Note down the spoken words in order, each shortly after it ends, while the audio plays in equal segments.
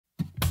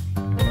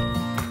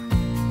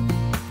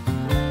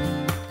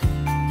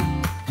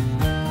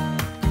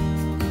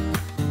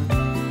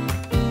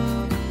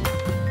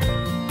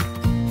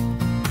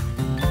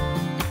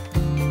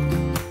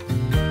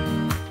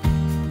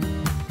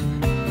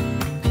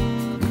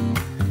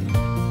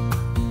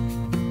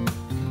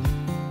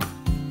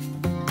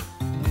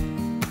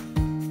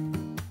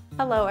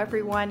Hello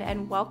everyone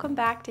and welcome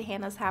back to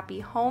Hannah's Happy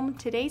Home.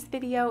 Today's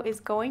video is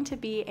going to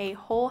be a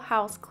whole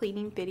house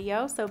cleaning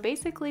video. So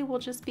basically we'll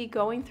just be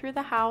going through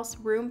the house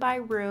room by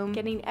room,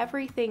 getting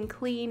everything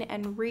clean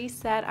and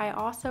reset. I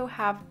also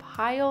have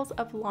piles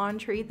of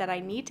laundry that I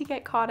need to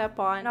get caught up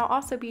on. I'll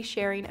also be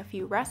sharing a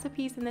few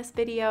recipes in this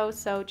video,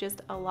 so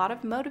just a lot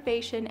of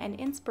motivation and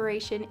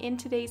inspiration in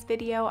today's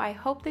video. I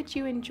hope that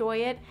you enjoy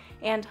it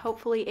and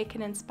hopefully it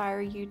can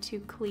inspire you to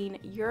clean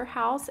your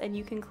house and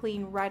you can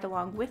clean right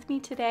along with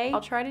me today. I'll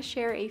try to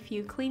share a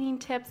few cleaning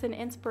tips and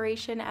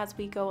inspiration as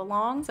we go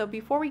along. So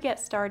before we get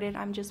started,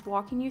 I'm just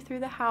walking you through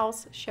the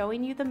house,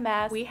 showing you the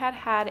mess. We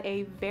had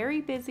a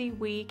very busy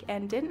week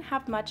and didn't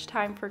have much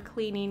time for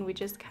cleaning. We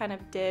just kind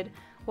of did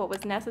what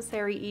was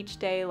necessary each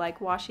day,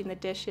 like washing the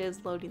dishes,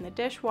 loading the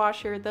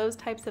dishwasher, those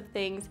types of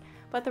things.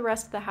 But the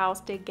rest of the house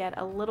did get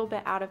a little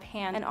bit out of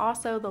hand, and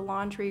also the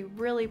laundry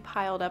really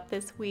piled up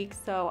this week,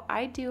 so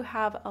I do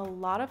have a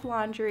lot of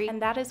laundry,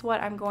 and that is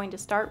what I'm going to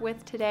start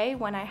with today.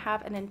 When I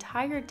have an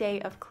entire day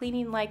of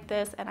cleaning like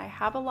this and I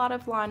have a lot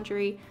of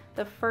laundry,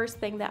 the first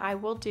thing that I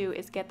will do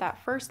is get that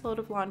first load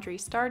of laundry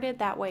started.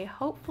 That way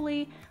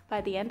hopefully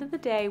by the end of the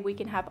day we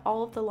can have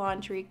all of the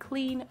laundry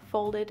clean,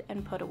 folded,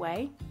 and put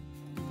away.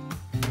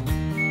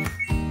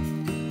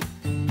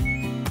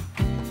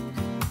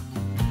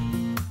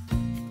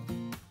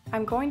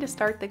 I'm going to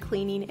start the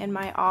cleaning in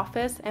my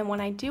office, and when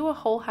I do a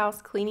whole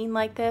house cleaning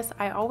like this,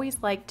 I always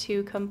like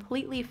to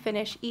completely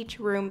finish each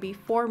room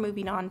before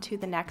moving on to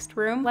the next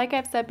room. Like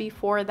I've said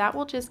before, that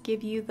will just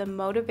give you the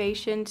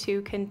motivation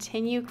to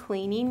continue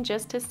cleaning,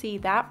 just to see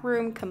that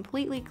room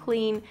completely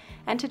clean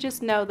and to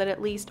just know that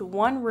at least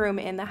one room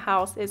in the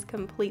house is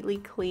completely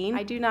clean.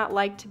 I do not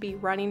like to be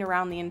running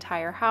around the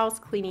entire house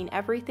cleaning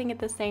everything at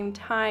the same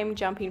time,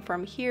 jumping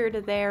from here to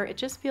there. It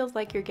just feels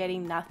like you're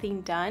getting nothing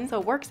done. So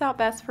it works out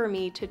best for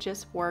me to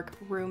just work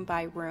room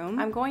by room.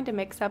 I'm going to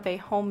mix up a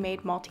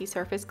homemade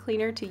multi-surface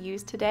cleaner to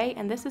use today,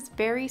 and this is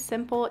very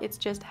simple. It's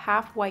just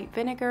half white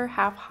vinegar,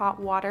 half hot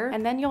water,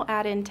 and then you'll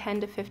add in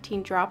 10 to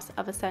 15 drops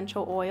of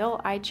essential oil.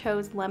 I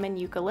chose lemon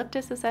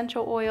eucalyptus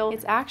essential oil.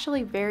 It's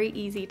actually very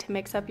easy to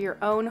mix up your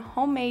own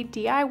homemade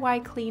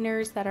DIY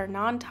cleaners that are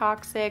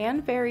non-toxic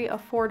and very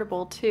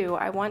affordable too.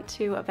 I want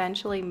to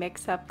eventually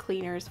mix up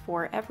cleaners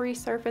for every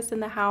surface in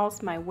the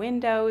house, my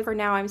windows. For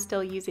now I'm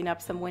still using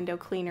up some window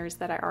cleaners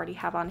that I already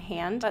have on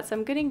hand. But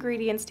some good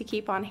ingredients to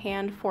keep on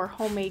hand for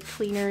homemade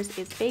cleaners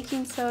is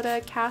baking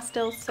soda,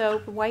 castile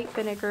soap, white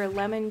vinegar,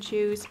 lemon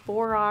juice,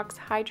 borax,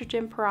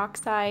 hydrogen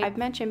peroxide. I've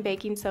mentioned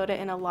baking soda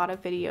in a lot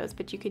of videos,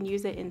 but you can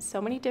use it in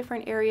so many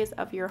different areas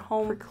of your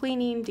home for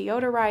cleaning,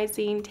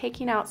 deodorizing,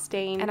 taking out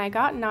stain. And I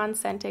got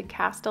non-scented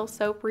castile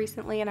soap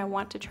recently and I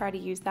want to try to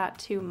use that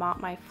to mop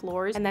my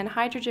floors. And then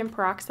hydrogen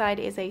peroxide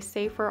is a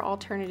safer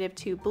alternative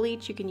to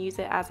bleach. You can use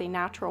it as a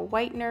natural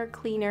whitener,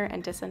 cleaner,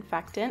 and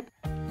disinfectant.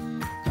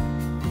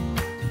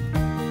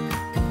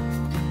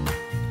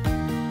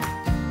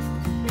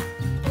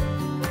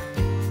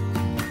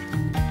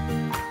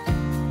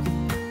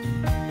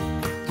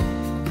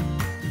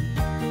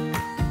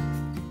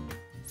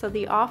 So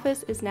the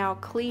office is now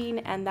clean,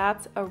 and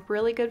that's a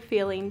really good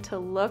feeling to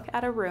look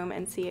at a room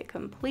and see it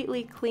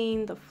completely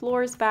clean, the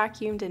floors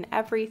vacuumed and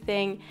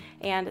everything,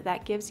 and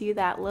that gives you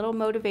that little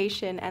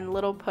motivation and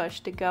little push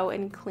to go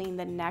and clean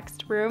the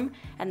next room.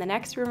 And the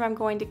next room I'm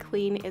going to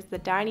clean is the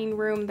dining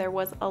room. There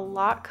was a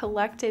lot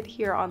collected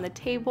here on the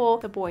table,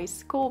 the boys'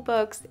 school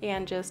books,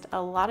 and just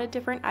a lot of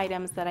different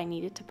items that I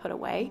needed to put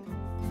away.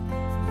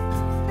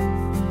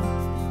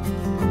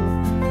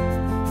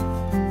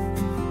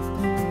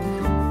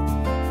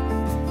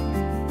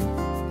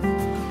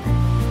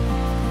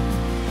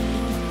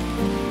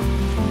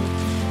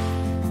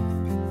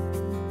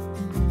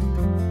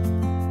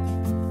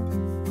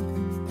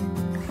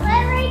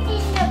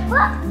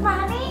 Look,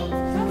 Mommy!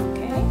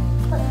 Okay.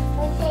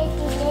 We're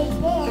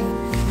taking it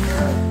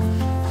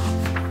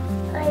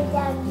right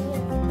down here.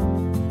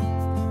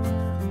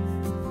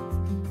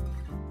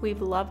 We've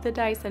loved the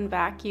Dyson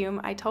vacuum.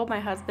 I told my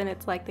husband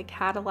it's like the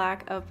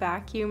Cadillac of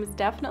vacuums.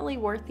 Definitely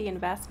worth the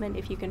investment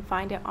if you can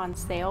find it on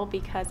sale,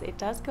 because it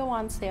does go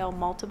on sale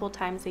multiple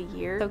times a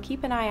year. So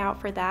keep an eye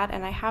out for that,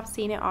 and I have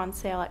seen it on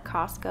sale at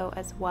Costco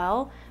as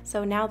well.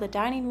 So now the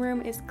dining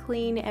room is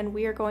clean and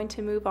we are going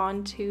to move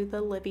on to the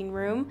living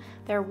room.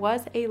 There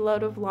was a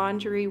load of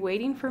laundry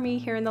waiting for me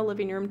here in the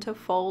living room to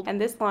fold,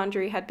 and this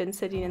laundry had been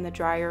sitting in the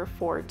dryer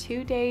for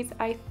 2 days,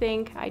 I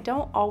think. I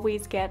don't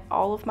always get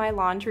all of my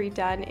laundry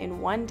done in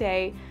one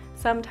day.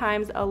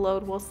 Sometimes a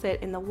load will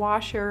sit in the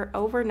washer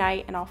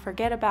overnight and I'll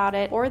forget about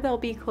it, or there'll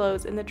be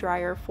clothes in the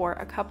dryer for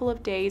a couple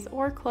of days,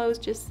 or clothes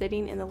just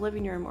sitting in the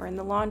living room or in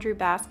the laundry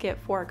basket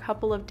for a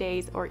couple of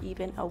days or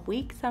even a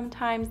week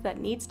sometimes that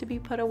needs to be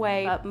put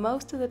away. But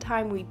most of the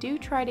time we do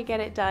try to get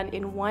it done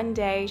in one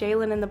day.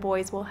 Jalen and the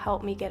boys will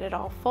help me get it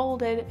all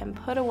folded and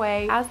put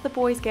away. As the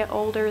boys get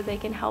older, they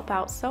can help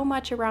out so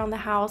much around the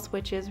house,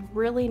 which is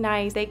really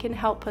nice. They can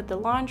help put the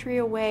laundry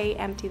away,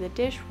 empty the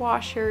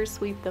dishwasher,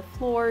 sweep the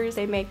floors.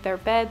 They make their their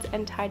beds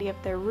and tidy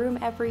up their room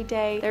every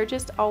day. They're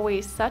just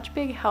always such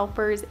big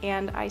helpers,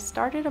 and I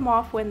started them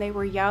off when they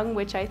were young,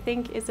 which I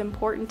think is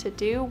important to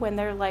do. When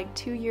they're like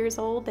 2 years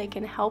old, they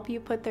can help you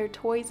put their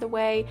toys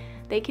away.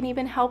 They can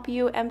even help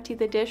you empty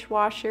the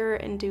dishwasher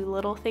and do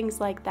little things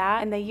like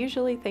that, and they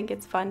usually think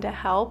it's fun to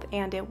help,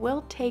 and it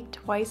will take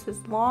twice as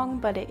long,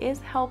 but it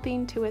is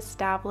helping to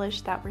establish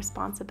that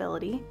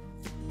responsibility.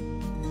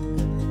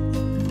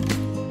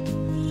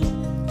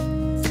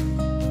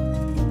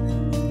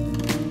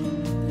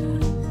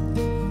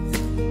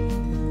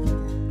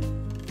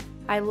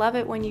 I love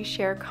it when you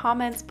share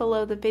comments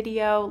below the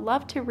video.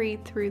 Love to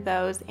read through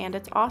those, and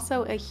it's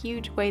also a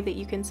huge way that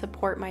you can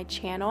support my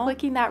channel.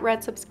 Clicking that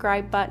red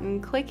subscribe button,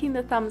 clicking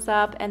the thumbs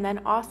up, and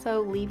then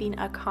also leaving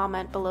a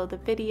comment below the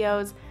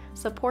videos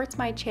supports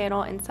my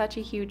channel in such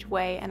a huge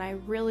way, and I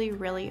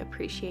really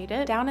appreciate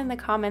it. Down in the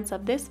comments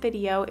of this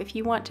video, if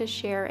you want to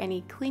share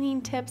any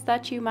cleaning tips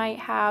that you might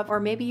have,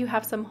 or maybe you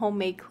have some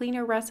homemade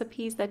cleaner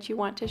recipes that you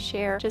want to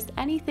share, just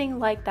anything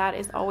like that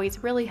is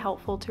always really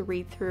helpful to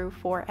read through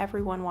for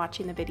everyone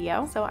watching the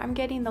video. So I'm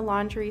getting the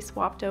laundry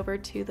swapped over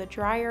to the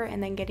dryer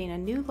and then getting a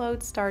new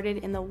load started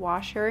in the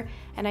washer,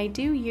 and I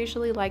do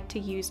usually like to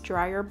use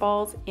dryer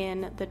balls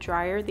in the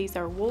dryer. These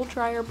are wool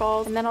dryer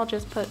balls, and then I'll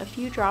just put a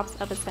few drops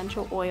of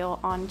essential oil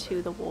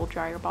onto the wool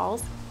dryer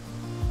balls.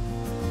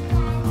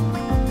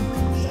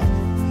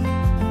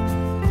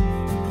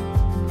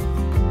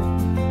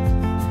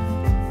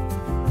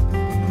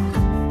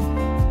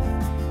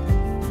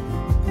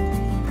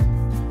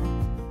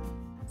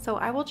 So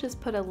I will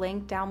just put a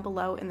link down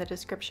below in the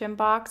description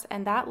box,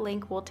 and that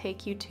link will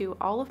take you to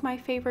all of my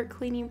favorite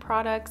cleaning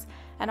products,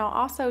 and I'll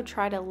also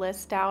try to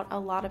list out a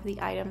lot of the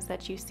items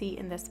that you see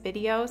in this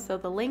video. So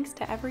the links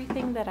to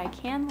everything that I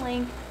can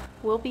link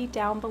will be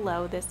down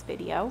below this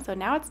video. So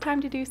now it's time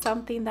to do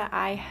something that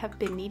I have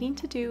been needing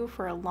to do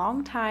for a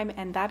long time,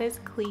 and that is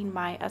clean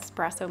my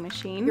espresso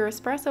machine. Your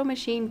espresso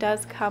machine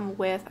does come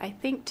with, I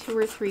think, 2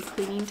 or 3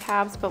 cleaning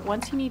tabs, but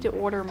once you need to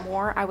order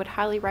more, I would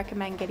highly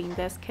recommend getting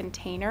this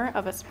container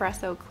of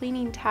espresso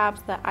cleaning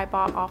tabs that I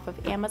bought off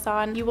of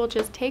Amazon. You will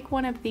just take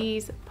one of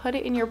these, put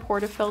it in your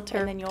portafilter,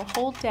 and then you'll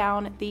hold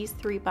down these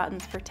 3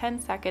 buttons for 10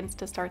 seconds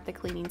to start the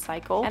cleaning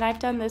cycle. And I've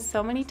done this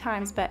so many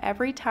times, but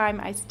every time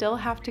I still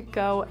have to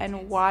go and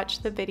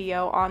watch the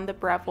video on the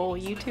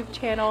Breville YouTube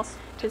channel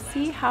to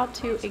see how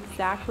to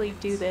exactly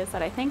do this.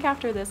 But I think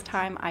after this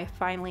time I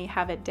finally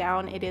have it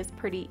down. It is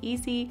pretty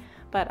easy,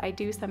 but I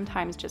do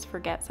sometimes just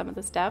forget some of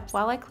the steps.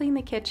 While I clean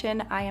the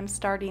kitchen, I am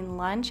starting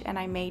lunch, and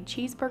I made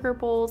cheeseburger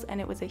bowls,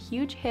 and it was a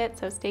huge hit,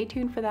 so stay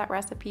tuned for that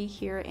recipe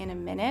here in a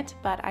minute.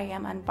 But I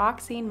am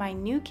unboxing my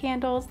new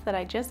candles that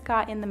I just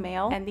got in the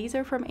mail, and these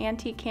are from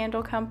Antique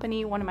Candle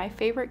Company, one of my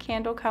favorite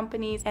candle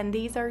companies, and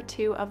these are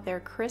 2 of their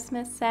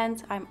Christmas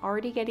scents. I'm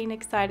already getting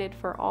excited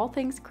for all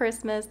things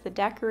Christmas, the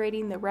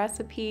decorating, the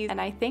recipes,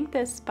 and I think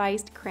this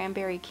spiced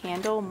cranberry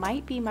candle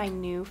might be my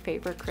new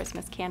favorite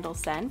Christmas candle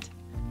scent.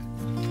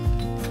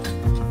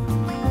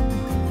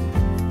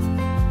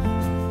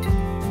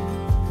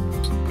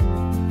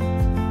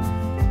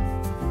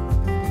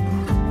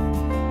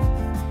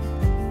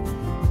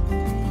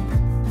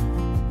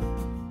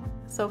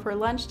 So for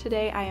lunch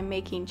today, I am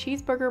making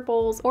cheeseburger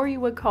bowls, or you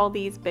would call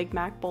these Big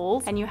Mac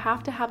bowls, and you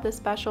have to have the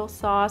special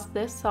sauce.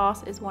 This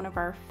sauce is one of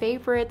our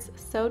favorites,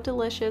 so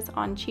delicious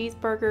on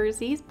cheeseburgers.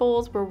 These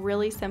bowls were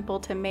really simple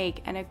to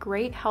make and a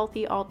great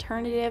healthy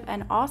alternative,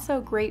 and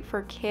also great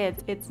for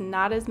kids. It's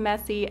not as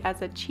messy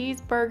as a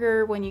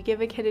cheeseburger. When you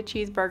give a kid a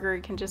cheeseburger,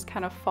 it can just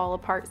kind of fall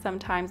apart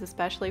sometimes,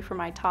 especially for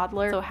my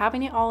toddler. So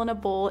having it all in a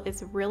bowl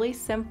is really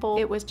simple.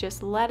 It was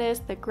just lettuce,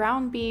 the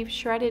ground beef,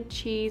 shredded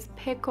cheese,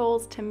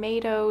 pickles,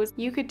 tomatoes.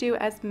 You could do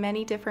as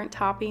many different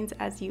toppings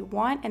as you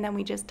want, and then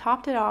we just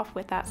topped it off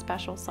with that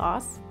special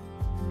sauce.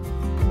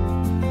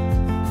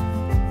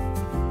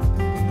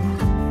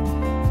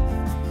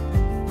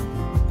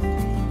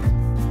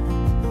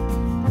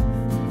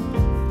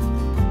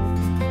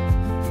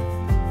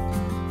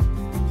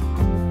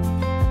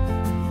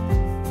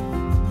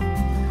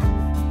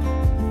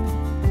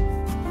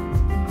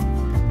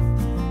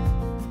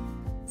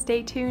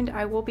 Stay tuned,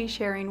 I will be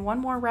sharing one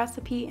more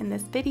recipe in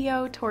this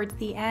video towards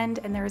the end,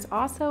 and there's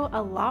also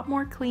a lot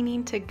more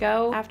cleaning to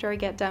go. After I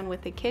get done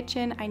with the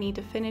kitchen, I need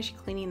to finish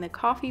cleaning the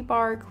coffee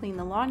bar, clean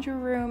the laundry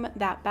room,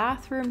 that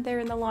bathroom there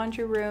in the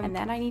laundry room, and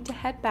then I need to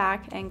head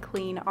back and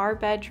clean our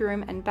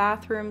bedroom and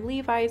bathroom,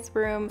 Levi's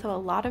room. So a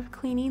lot of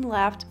cleaning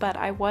left, but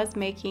I was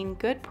making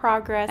good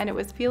progress, and it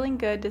was feeling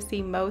good to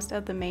see most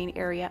of the main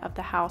area of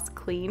the house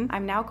clean.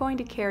 I'm now going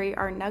to carry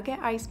our nugget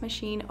ice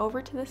machine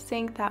over to the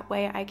sink. That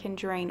way I can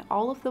drain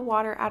all of the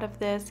water out of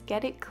this,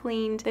 get it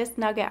cleaned. This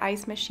nugget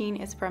ice machine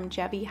is from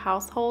Jebby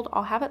Household.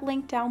 I'll have it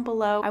linked down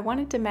below. I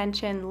wanted to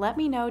mention, let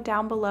me know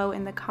down below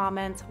in the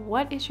comments,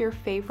 what is your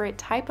favorite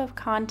type of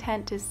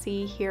content to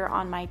see here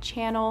on my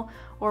channel,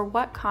 or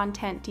what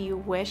content do you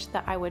wish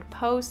that I would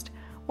post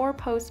or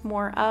post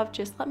more of?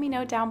 Just let me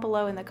know down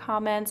below in the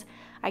comments.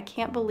 I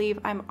can't believe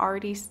I'm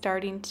already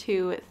starting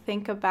to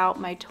think about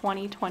my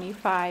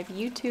 2025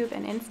 YouTube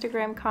and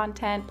Instagram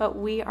content, but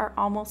we are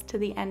almost to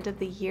the end of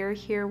the year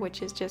here,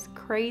 which is just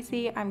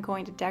crazy. I'm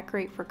going to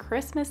decorate for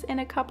Christmas in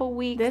a couple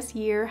weeks. This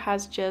year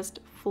has just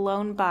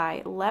flown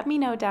by. Let me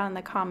know down in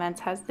the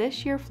comments, has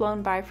this year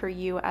flown by for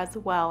you as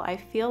well? I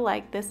feel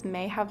like this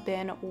may have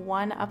been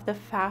one of the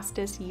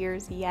fastest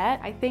years yet.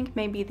 I think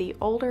maybe the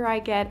older I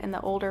get and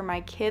the older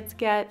my kids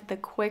get, the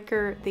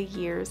quicker the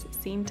years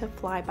seem to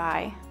fly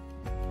by.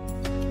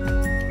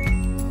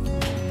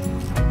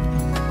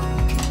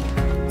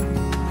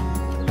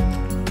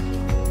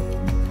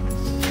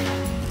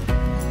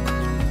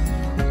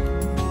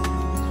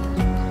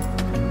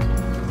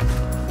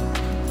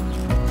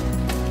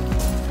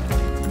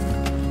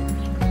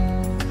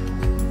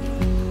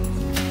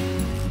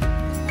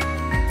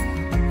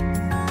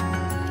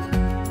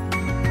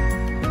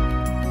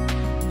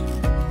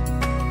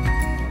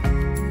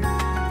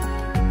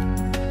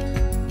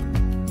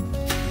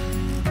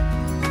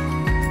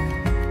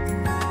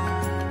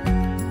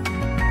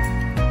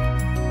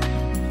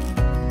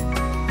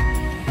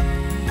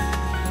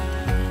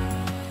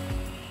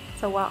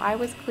 So while I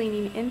was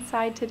cleaning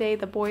inside today,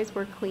 the boys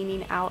were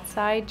cleaning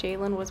outside.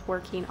 Jalen was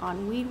working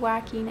on weed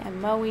whacking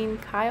and mowing.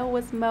 Kyle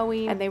was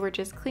mowing, and they were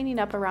just cleaning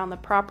up around the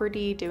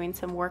property, doing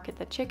some work at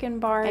the chicken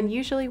barn. And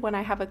usually when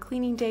I have a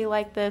cleaning day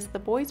like this, the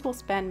boys will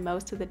spend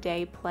most of the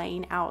day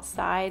playing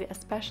outside,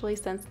 especially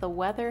since the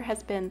weather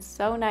has been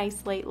so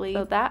nice lately.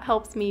 So that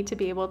helps me to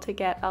be able to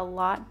get a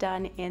lot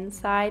done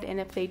inside. And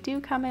if they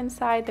do come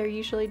inside, they're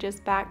usually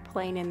just back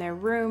playing in their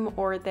room,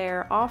 or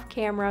they're off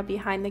camera,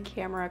 behind the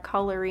camera,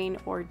 coloring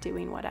or doing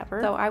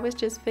whatever. So I was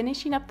just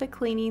finishing up the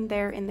cleaning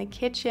there in the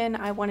kitchen.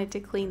 I wanted to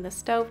clean the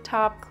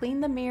stovetop,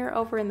 clean the mirror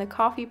over in the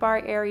coffee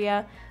bar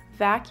area,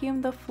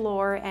 vacuum the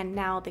floor, and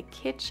now the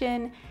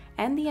kitchen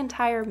and the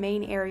entire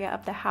main area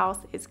of the house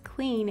is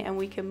clean, and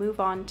we can move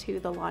on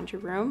to the laundry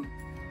room.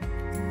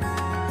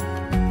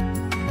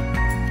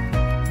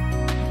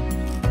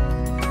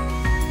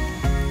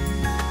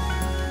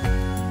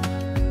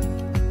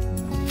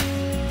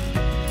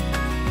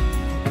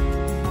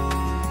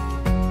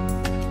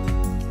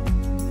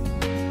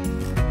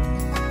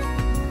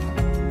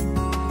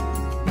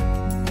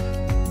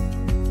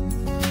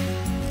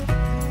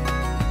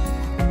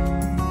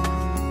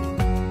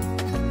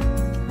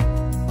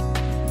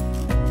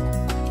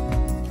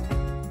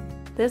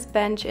 This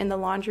bench in the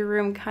laundry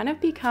room kind of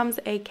becomes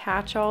a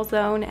catch-all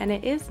zone, and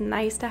it is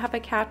nice to have a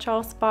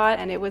catch-all spot,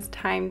 and it was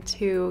time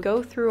to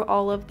go through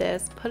all of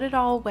this, put it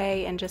all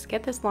away, and just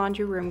get this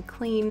laundry room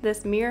clean.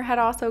 This mirror had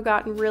also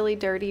gotten really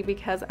dirty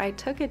because I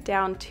took it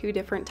down 2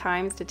 different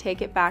times to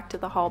take it back to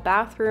the hall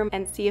bathroom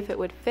and see if it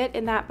would fit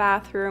in that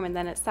bathroom, and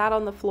then it sat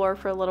on the floor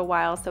for a little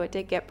while, so it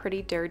did get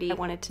pretty dirty. I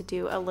wanted to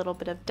do a little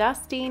bit of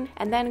dusting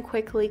and then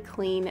quickly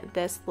clean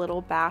this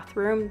little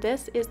bathroom.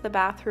 This is the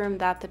bathroom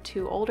that the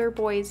 2 older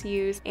boys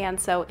use,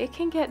 and so it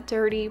can get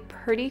dirty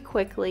pretty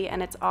quickly,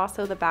 and it's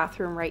also the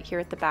bathroom right here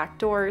at the back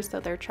door, so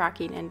they're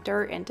tracking in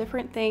dirt and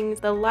different things.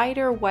 The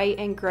lighter white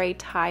and gray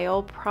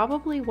tile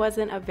probably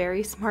wasn't a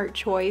very smart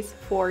choice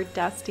for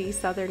dusty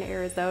southern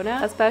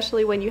Arizona,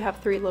 especially when you have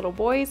 3 little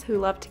boys who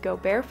love to go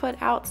barefoot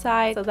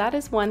outside. So that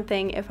is one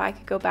thing, if I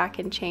could go back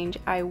and change,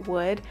 I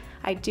would.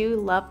 I do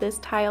love this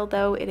tile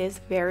though. It is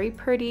very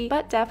pretty,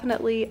 but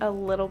definitely a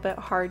little bit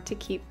hard to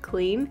keep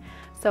clean.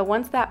 So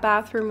once that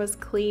bathroom was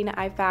clean,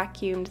 I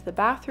vacuumed the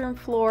bathroom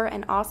floor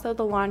and also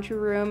the laundry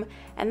room,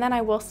 and then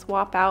I will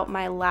swap out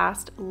my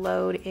last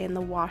load in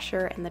the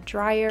washer and the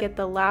dryer, get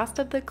the last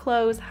of the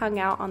clothes hung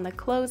out on the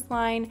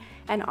clothesline,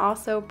 and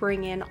also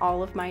bring in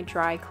all of my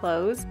dry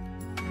clothes.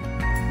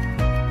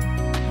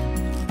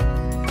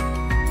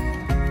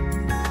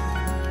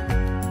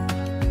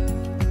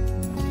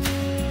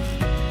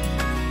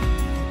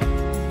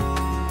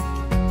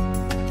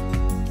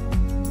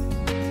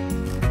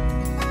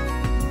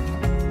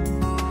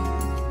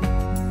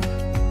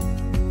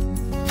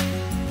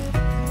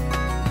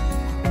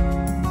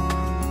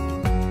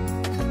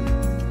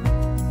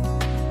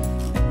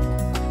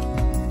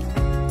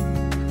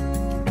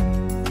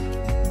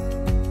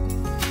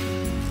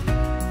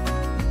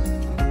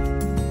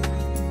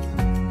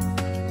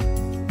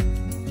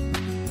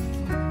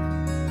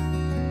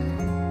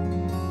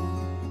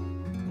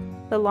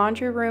 The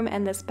laundry room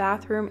and this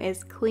bathroom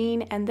is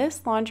clean, and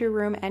this laundry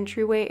room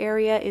entryway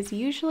area is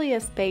usually a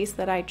space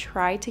that I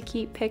try to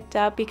keep picked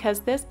up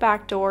because this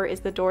back door is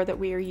the door that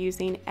we are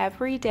using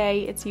every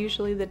day. It's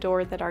usually the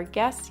door that our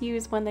guests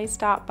use when they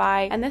stop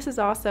by, and this is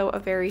also a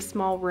very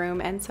small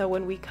room, and so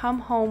when we come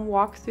home,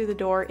 walk through the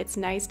door, it's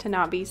nice to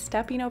not be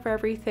stepping over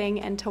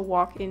everything and to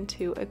walk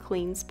into a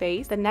clean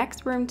space. The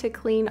next room to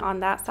clean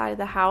on that side of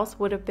the house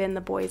would have been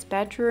the boys'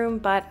 bedroom,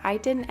 but I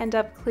didn't end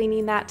up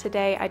cleaning that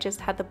today. I just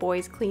had the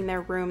boys clean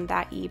their room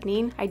that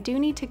evening. I do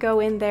need to go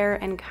in there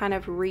and kind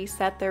of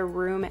reset their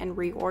room and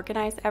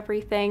reorganize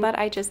everything, but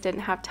I just didn't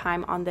have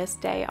time on this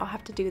day. I'll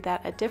have to do that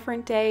a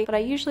different day, but I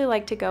usually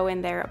like to go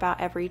in there about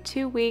every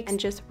 2 weeks and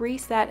just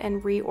reset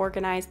and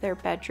reorganize their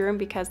bedroom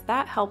because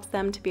that helps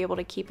them to be able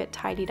to keep it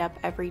tidied up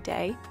every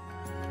day.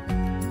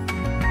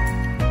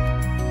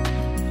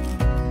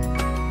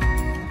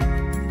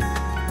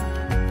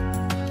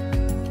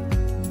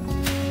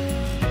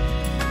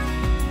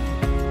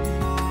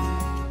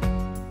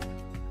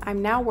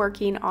 I'm now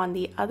working on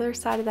the other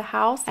side of the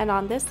house, and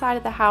on this side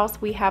of the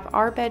house we have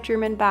our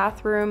bedroom and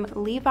bathroom,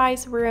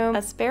 Levi's room,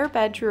 a spare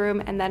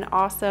bedroom, and then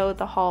also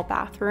the hall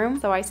bathroom.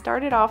 So I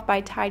started off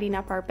by tidying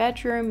up our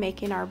bedroom,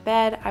 making our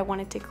bed. I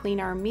wanted to clean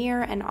our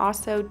mirror and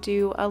also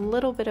do a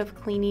little bit of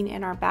cleaning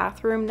in our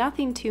bathroom,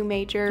 nothing too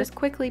major, just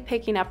quickly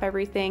picking up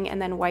everything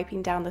and then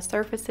wiping down the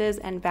surfaces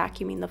and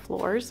vacuuming the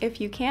floors.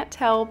 If you can't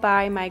tell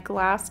by my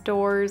glass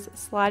doors,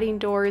 sliding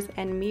doors,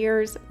 and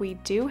mirrors, we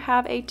do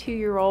have a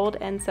 2-year-old,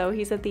 and so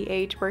he's at the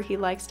age where he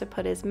likes to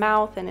put his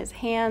mouth and his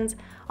hands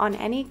on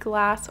any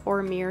glass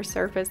or mirror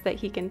surface that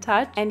he can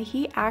touch, and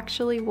he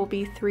actually will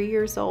be 3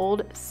 years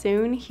old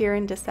soon here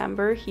in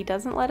December. He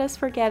doesn't let us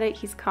forget it.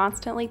 He's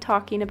constantly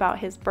talking about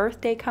his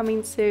birthday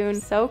coming soon.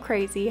 So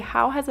crazy.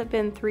 How has it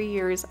been 3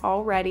 years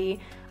already?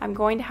 I'm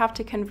going to have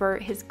to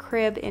convert his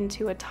crib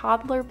into a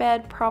toddler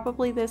bed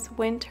probably this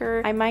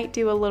winter. I might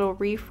do a little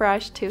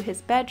refresh to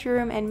his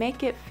bedroom and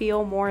make it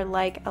feel more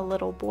like a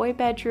little boy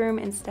bedroom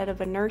instead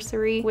of a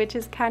nursery, which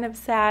is kind of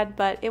sad,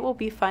 but it will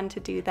be fun to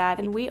do that.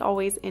 And we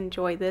always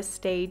enjoy this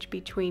stage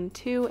between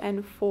 2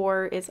 and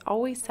 4 is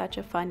always such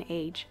a fun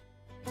age.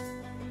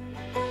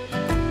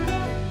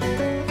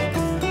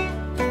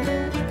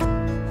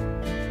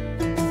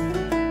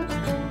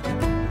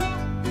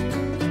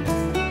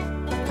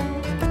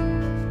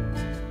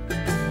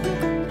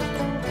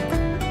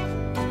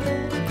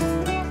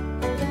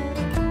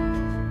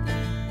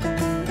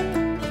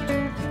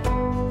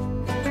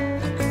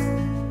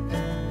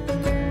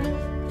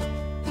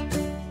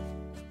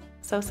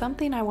 So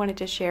something I wanted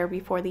to share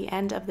before the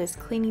end of this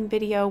cleaning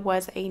video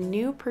was a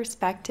new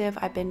perspective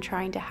I've been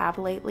trying to have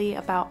lately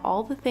about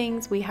all the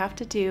things we have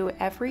to do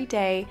every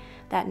day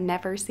that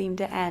never seem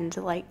to end,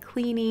 like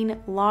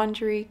cleaning,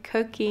 laundry,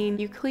 cooking.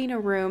 You clean a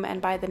room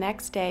and by the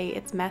next day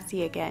it's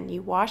messy again.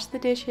 You wash the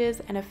dishes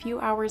and a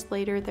few hours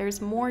later there's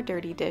more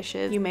dirty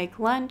dishes. You make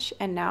lunch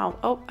and now,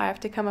 oh, I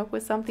have to come up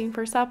with something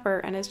for supper,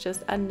 and it's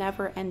just a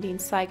never-ending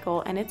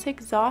cycle, and it's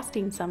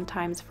exhausting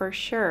sometimes for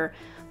sure.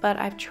 But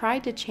I've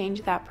tried to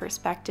change that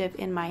perspective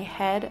in my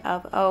head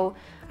of, oh,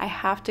 I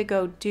have to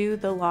go do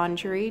the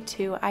laundry,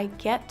 to I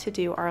get to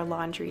do our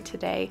laundry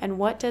today. And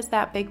what does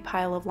that big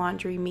pile of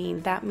laundry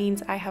mean? That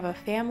means I have a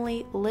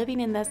family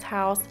living in this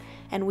house,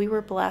 and we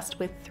were blessed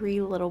with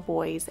 3 little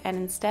boys. And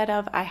instead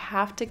of I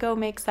have to go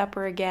make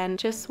supper again,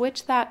 just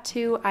switch that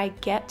to I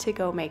get to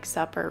go make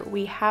supper.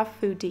 We have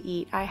food to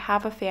eat. I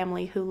have a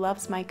family who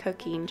loves my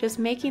cooking. Just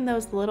making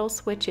those little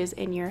switches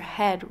in your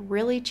head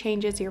really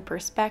changes your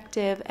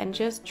perspective, and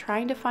just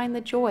trying to find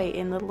the joy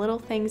in the little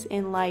things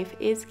in life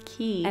is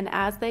key. And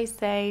as they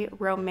say,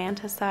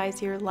 romanticize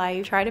your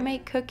life. Try to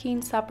make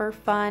cooking supper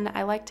fun.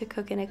 I like to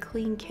cook in a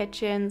clean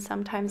kitchen.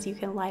 Sometimes you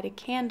can light a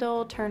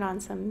candle, turn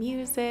on some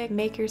music,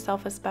 make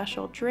yourself a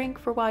special drink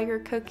for while you're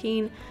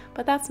cooking,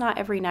 but that's not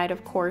every night,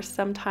 of course.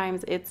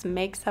 Sometimes it's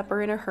make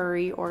supper in a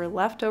hurry, or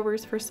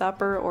leftovers for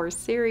supper, or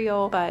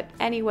cereal. But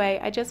anyway,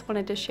 I just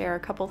wanted to share a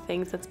couple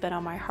things that's been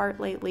on my heart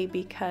lately,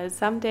 because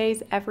some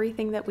days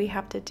everything that we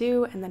have to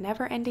do and the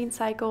never-ending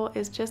cycle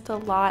is just a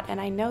lot,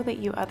 and I know that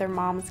you other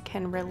moms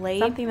can relate.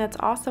 Something that's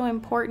also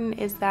important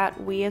is that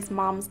we as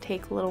moms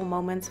take little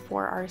moments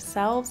for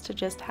ourselves to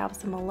just have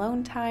some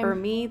alone time. For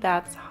me,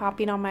 that's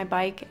hopping on my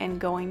bike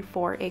and going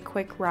for a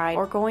quick ride,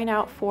 or going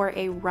out for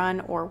a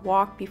run or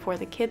walk before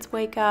the kids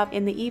wake up.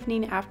 In the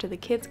evening after the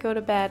kids go to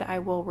bed, I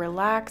will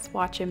relax,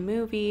 watch a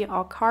movie.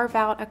 I'll carve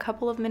out a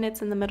couple of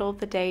minutes in the middle of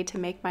the day to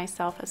make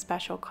myself a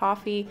special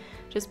coffee.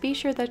 Just be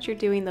sure that you're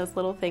doing those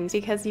little things,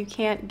 because you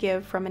can't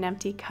give from an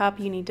empty cup.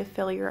 You need to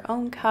fill your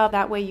own cup.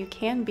 That way you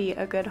can be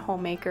a good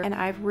homemaker. And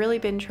I've really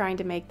been trying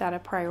to make that a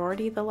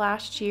priority the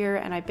last year,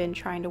 and I've been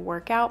trying to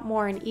work out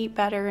more and eat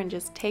better and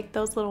just take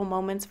those little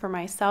moments for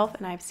myself,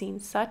 and I've seen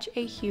such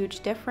a huge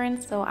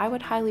difference. So I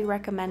would highly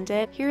recommend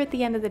it. Here at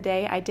the end of the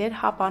day, I did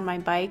hop on my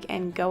bike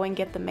and go and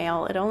get the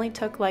mail. It only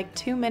took like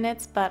 2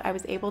 minutes, but I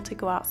was able to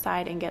go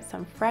outside and get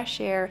some fresh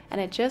air, and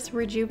it just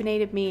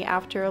rejuvenated me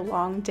after a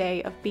long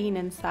day of being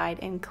inside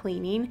and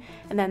cleaning.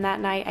 And then that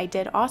night I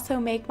did also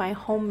make my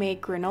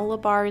homemade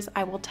granola bars.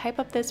 I will type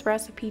up this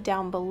recipe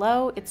down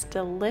below. It's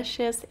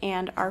delicious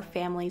and our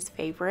family's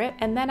favorite.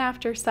 And then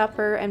after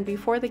supper and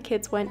before the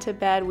kids went to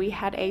bed, we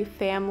had a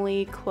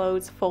family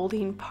clothes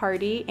folding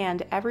party,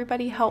 and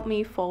everybody helped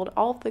me fold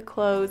all of the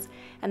clothes,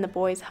 and the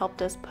boys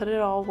helped us put it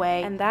all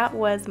away. And that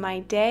was my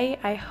day.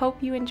 I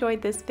hope you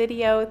enjoyed this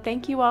video.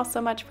 Thank you all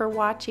so much for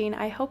watching.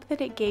 I hope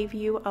that it gave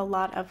you a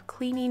lot of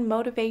cleaning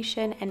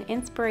motivation and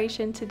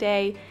inspiration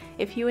today.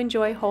 If you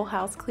enjoy whole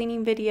house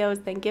cleaning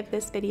videos, then give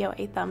this video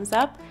a thumbs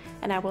up,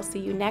 and I will see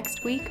you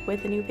next week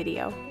with a new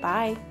video.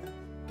 Bye!